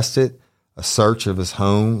was arrested, a search of his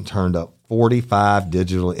home turned up 45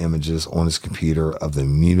 digital images on his computer of the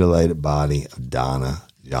mutilated body of Donna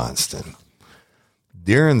Johnston.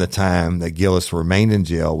 During the time that Gillis remained in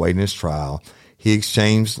jail waiting his trial, he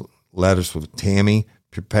exchanged letters with Tammy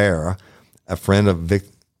Pipera, a friend of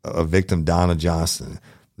victim Donna Johnston.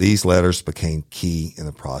 These letters became key in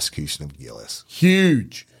the prosecution of Gillis.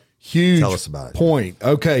 Huge Tell us about it. Point.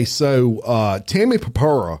 Okay, so Tammy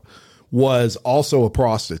Pipera was also a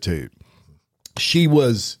prostitute. She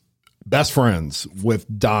was best friends with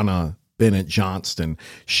Donna Bennett Johnston.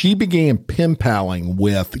 She began pen paling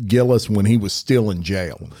with Gillis when he was still in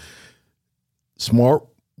jail. Smart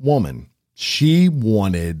woman. She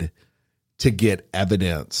wanted to get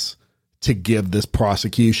evidence to give this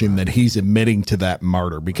prosecution that he's admitting to that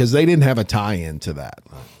murder, because they didn't have a tie-in to that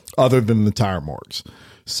other than the tire marks.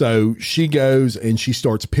 So she goes and she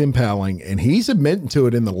starts pen paling, and he's admitting to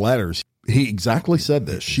it in the letters. He exactly said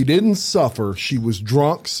this. She didn't suffer. She was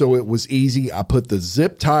drunk, so it was easy. I put the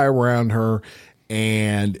zip tie around her,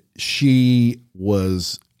 and she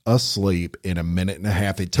was asleep in a minute and a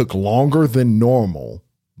half. It took longer than normal,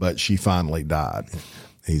 but she finally died.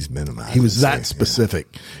 He's minimized. He was that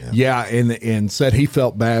specific. Yeah. And said he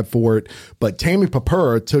felt bad for it. But Tammy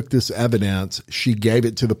Papura took this evidence. She gave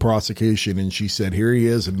it to the prosecution, and she said, here he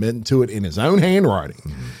is admitting to it in his own handwriting.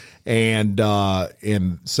 Mm-hmm.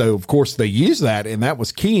 And so, of course, they used that, and that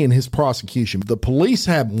was key in his prosecution. The police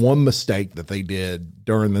had one mistake that they did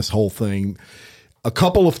during this whole thing. A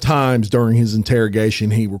couple of times during his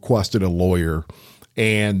interrogation, he requested a lawyer,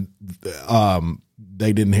 and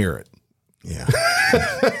they didn't hear it. Yeah.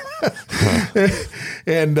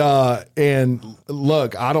 And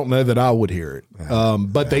look, I don't know that I would hear it.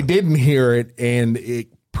 But they didn't hear it, and it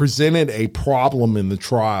presented a problem in the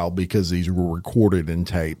trial because these were recorded and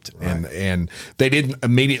taped, and they didn't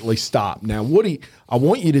immediately stop. Now, Woody, I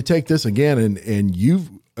want you to take this again, and you've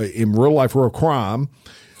in Real Life Real Crime,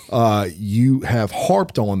 you have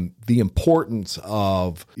harped on the importance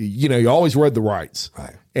of, you always read the rights.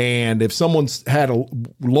 Right. And if someone's had a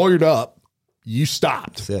lawyered up, you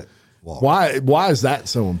stopped. That's it. Why is that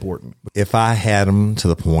so important? If I had them to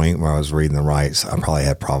the point where I was reading the rights, I probably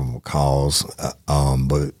had probable cause.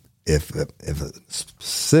 But if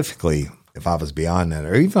specifically, if I was beyond that,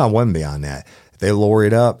 or even if I wasn't beyond that, if they lawyer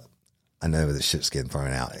it up, I know the shit's getting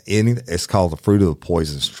thrown out. It's called the fruit of the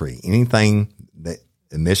poisonous tree. Anything that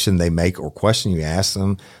admission they make or question you ask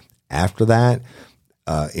them after that,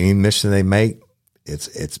 any admission they make,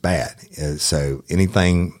 it's bad. So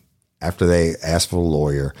anything after they ask for a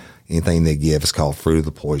lawyer, anything they give is called fruit of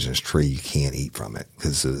the poisonous tree. You can't eat from it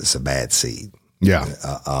because it's a bad seed. Yeah.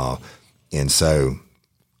 And so,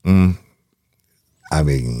 I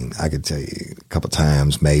mean, I could tell you a couple of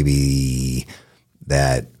times maybe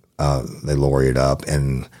that they lawyered up,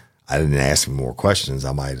 and I didn't ask them more questions.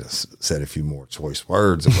 I might have said a few more choice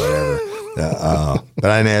words or whatever, but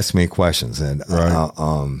I didn't ask many questions, and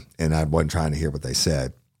and I wasn't trying to hear what they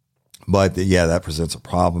said. But yeah, that presents a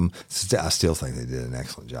problem. I still think they did an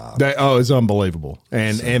excellent job. It's unbelievable.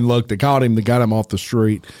 And look, they caught him. They got him off the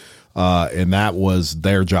street, and that was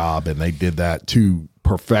their job, and they did that to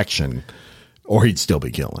perfection, or he'd still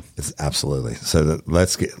be killing. It's absolutely. So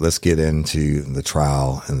let's get into the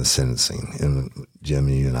trial and the sentencing. And Jim,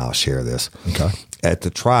 you and I'll share this. Okay. At the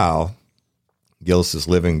trial, Gillis's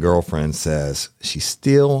living girlfriend says she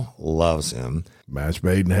still loves him. Match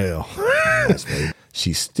made in hell.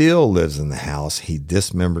 She still lives in the house he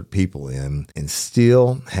dismembered people in, and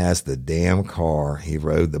still has the damn car he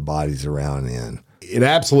rode the bodies around in. It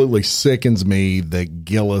absolutely sickens me that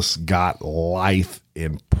Gillis got life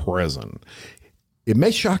in prison. It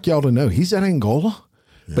may shock y'all to know he's at Angola,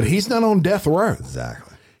 but he's not on death row.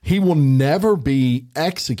 Exactly. He will never be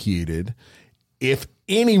executed. If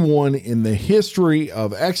anyone in the history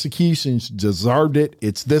of executions deserved it,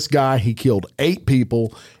 it's this guy. He killed 8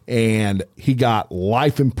 people, and he got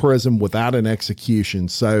life in prison without an execution.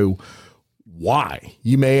 So why?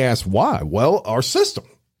 You may ask why. Well, our system,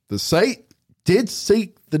 the state did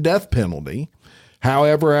seek the death penalty.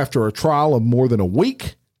 However, after a trial of more than a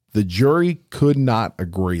week, the jury could not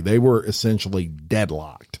agree. They were essentially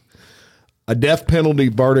deadlocked. A death penalty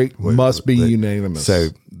verdict must be unanimous. So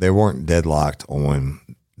they weren't deadlocked on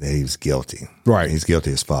that he was guilty. Right. He's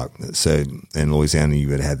guilty as fuck. So in Louisiana, you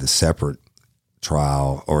would have had the separate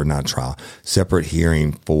trial, or not trial, separate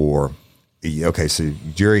hearing for, okay, so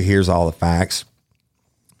jury hears all the facts.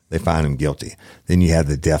 They find him guilty. Then you have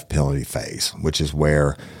the death penalty phase, which is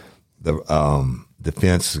where the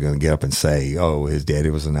defense is going to get up and say, oh, his daddy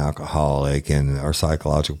was an alcoholic and our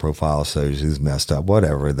psychological profile shows he's messed up,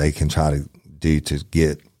 whatever they can try to do to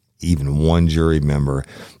get even one jury member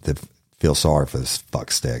to feel sorry for this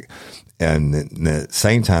fuckstick. And at the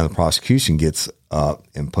same time, the prosecution gets up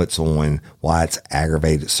and puts on why it's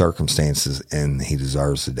aggravated circumstances and he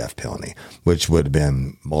deserves the death penalty, which would have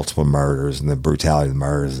been multiple murders and the brutality of the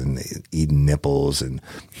murders and the eating nipples and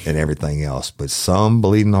everything else. But some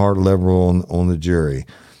bleeding heart liberal on the jury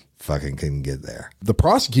fucking couldn't get there. The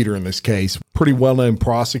prosecutor in this case, pretty well-known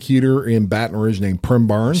prosecutor in Baton Rouge named Prim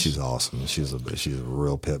Burns. She's awesome. She's a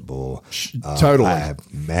real pit bull. Totally. I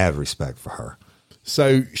have mad respect for her.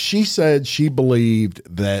 So she said she believed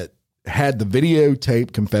that Had the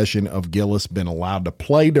videotape confession of Gillis been allowed to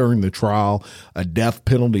play during the trial, a death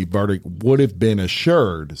penalty verdict would have been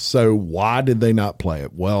assured. So why did they not play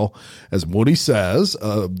it? Well, as Woody says,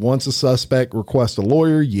 once a suspect requests a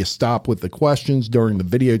lawyer, you stop with the questions. During the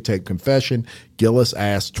videotape confession, Gillis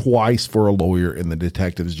asked twice for a lawyer, and the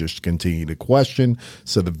detectives just continued to question.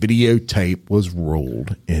 So the videotape was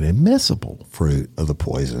ruled inadmissible. Fruit of the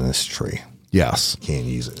poisonous tree. Yes. Can't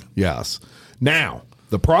use it. Yes. Now,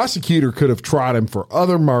 the prosecutor could have tried him for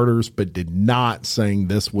other murders, but did not, saying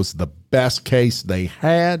this was the best case they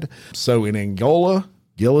had. So in Angola,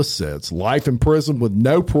 Gillis sits life in prison with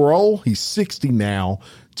no parole. He's 60 now,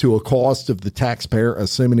 to a cost of the taxpayer,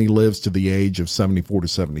 assuming he lives to the age of 74 to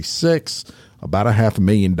 76, about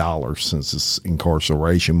 $500,000 since his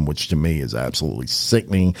incarceration, which to me is absolutely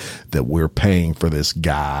sickening that we're paying for this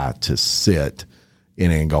guy to sit in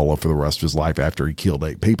Angola for the rest of his life after he killed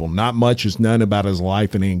 8 people. Not much is known about his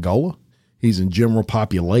life in Angola. He's in general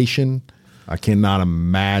population. I cannot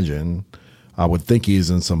imagine. I would think he's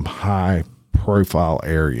in some high profile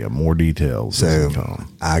area. More details. So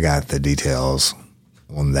I got the details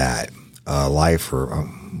on that. Lifer,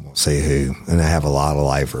 we'll say who, and I have a lot of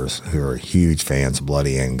lifers who are huge fans of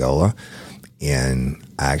Bloody Angola. And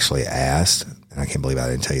I actually asked, and I can't believe I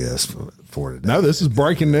didn't tell you this for today. No, this is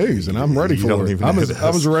breaking news, and I'm ready for it.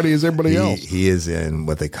 I was ready as everybody else. He is in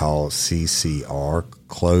what they call CCR,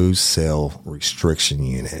 Closed Cell Restriction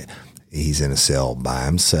Unit. He's in a cell by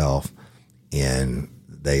himself, and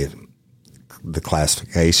the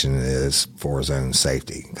classification is for his own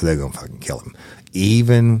safety because they're going to fucking kill him.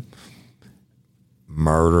 Even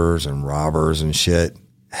murderers and robbers and shit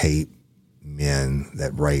hate men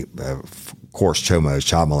that rape. Of course, chomos,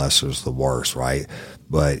 child molesters, the worst, right?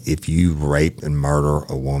 But if you rape and murder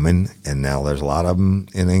a woman, and now there's a lot of them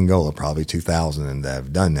in Angola, probably 2,000 that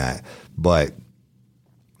have done that, but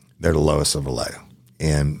they're the lowest of the low.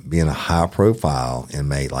 And being a high-profile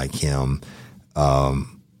inmate like him,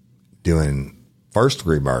 doing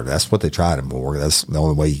first-degree murder, that's what they tried him for. That's the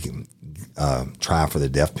only way you can try for the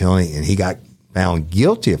death penalty. And he got found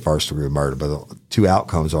guilty of first-degree murder, but the 2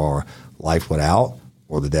 outcomes are life without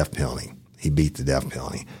or the death penalty. He beat the death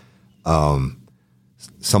penalty.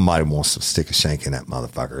 Somebody wants to stick a shank in that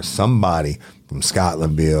motherfucker. Somebody from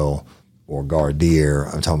Scotlandville or Gardier,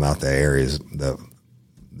 I'm talking about the areas,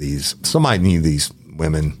 somebody knew these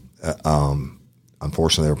women.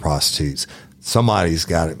 Unfortunately, they were prostitutes. Somebody's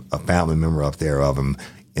got a family member up there of them,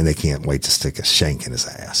 and they can't wait to stick a shank in his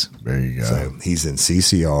ass. There you go. So he's in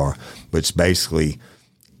CCR, which basically,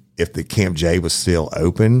 if the Camp J was still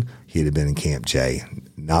open, he'd have been in Camp J.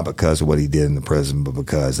 Not because of what he did in the prison, but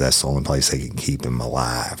because that's the only place they can keep him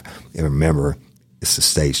alive. And remember, it's the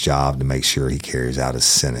state's job to make sure he carries out his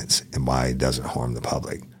sentence and why he doesn't harm the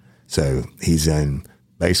public. So he's in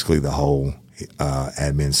basically the whole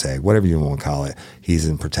admin sag, whatever you want to call it, he's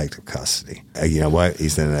in protective custody. You know what?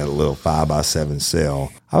 He's in that little 5x7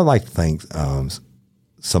 cell. I would like to think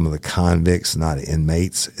some of the convicts, not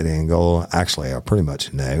inmates at Angola, actually I pretty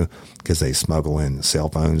much know because they smuggle in cell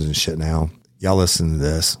phones and shit now. Y'all listen to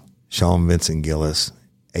this. Sean Vincent Gillis,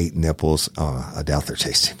 8 nipples. I doubt they're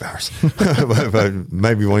chasing members, but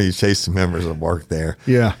maybe one of you chasing members will work there.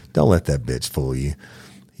 Yeah. Don't let that bitch fool you.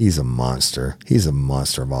 He's a monster. He's a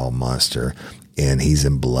monster of all monster, and he's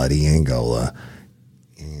in bloody Angola.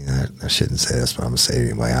 And I shouldn't say this, but I'm going to say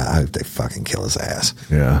it anyway. I hope they fucking kill his ass.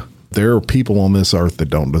 Yeah. There are people on this earth that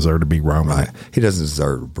don't deserve to be roaming. Right. He doesn't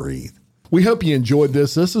deserve to breathe. We hope you enjoyed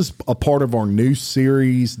this. This is a part of our new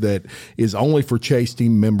series that is only for Chase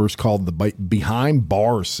team members called the Behind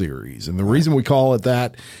Bars series. And the reason we call it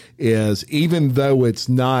that is even though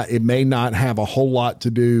it may not have a whole lot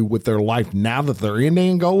to do with their life now that they're in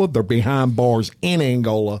Angola, they're behind bars in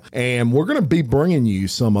Angola. And we're going to be bringing you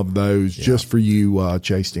some of those just for you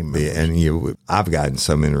Chase team members. Yeah, and I've gotten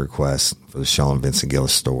so many requests for the Sean Vincent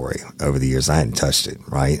Gillis story over the years. I hadn't touched it,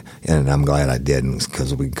 right? And I'm glad I didn't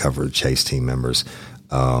because we covered Chase team members.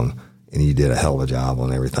 And you did a hell of a job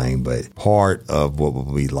on everything. But part of what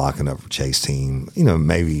we'll be locking up for Chase team,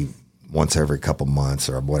 maybe once every couple months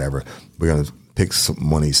or whatever, we're going to pick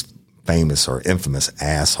one of these famous or infamous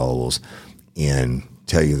assholes and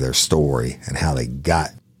tell you their story and how they got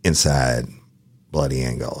inside bloody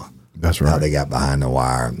Angola. That's right. How they got behind the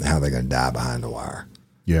wire and how they're going to die behind the wire.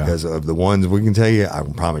 Yeah. Because of the ones we can tell you, I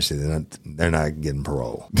can promise you they're not getting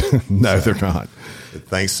parole. No, they're not.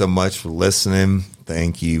 Thanks so much for listening.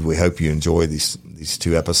 Thank you. We hope you enjoyed these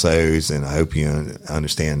 2 episodes, and I hope you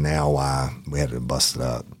understand now why we had to bust it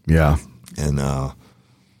up. Yeah. And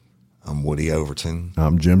I'm Woody Overton.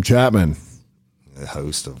 I'm Jim Chapman, the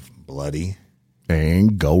host of Bloody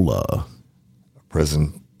Angola,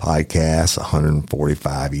 Prison Podcast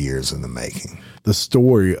 145 years in the making. The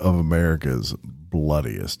story of America's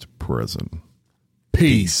bloodiest prison.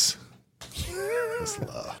 Peace. It's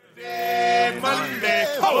love. Monday,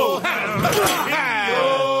 hold hands in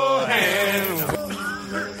your hands.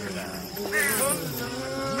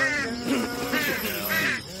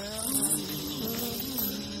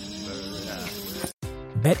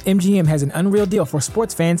 BetMGM has an unreal deal for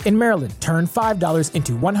sports fans in Maryland. Turn $5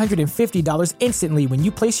 into $150 instantly when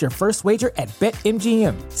you place your first wager at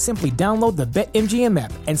BetMGM. Simply download the BetMGM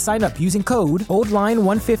app and sign up using code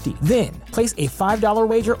OldLine150. Then, place a $5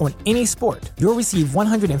 wager on any sport. You'll receive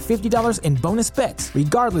 $150 in bonus bets,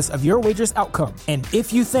 regardless of your wager's outcome. And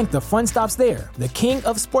if you think the fun stops there, the king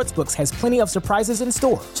of sportsbooks has plenty of surprises in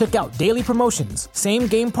store. Check out daily promotions,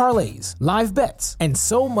 same-game parlays, live bets, and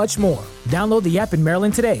so much more. Download the app in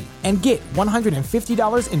Maryland today and get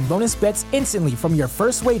 $150 in bonus bets instantly from your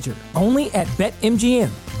first wager. Only at BetMGM.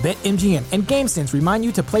 BetMGM and GameSense remind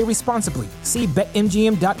you to play responsibly. See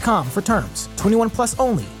BetMGM.com for terms. 21 plus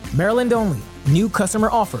only. Maryland only. New customer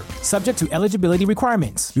offer. Subject to eligibility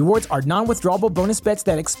requirements. Rewards are non-withdrawable bonus bets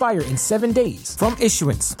that expire in 7 days. From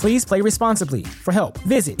issuance, please play responsibly. For help,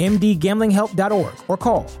 visit mdgamblinghelp.org or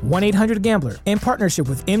call 1-800-GAMBLER in partnership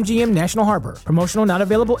with MGM National Harbor. Promotional not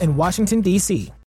available in Washington, D.C.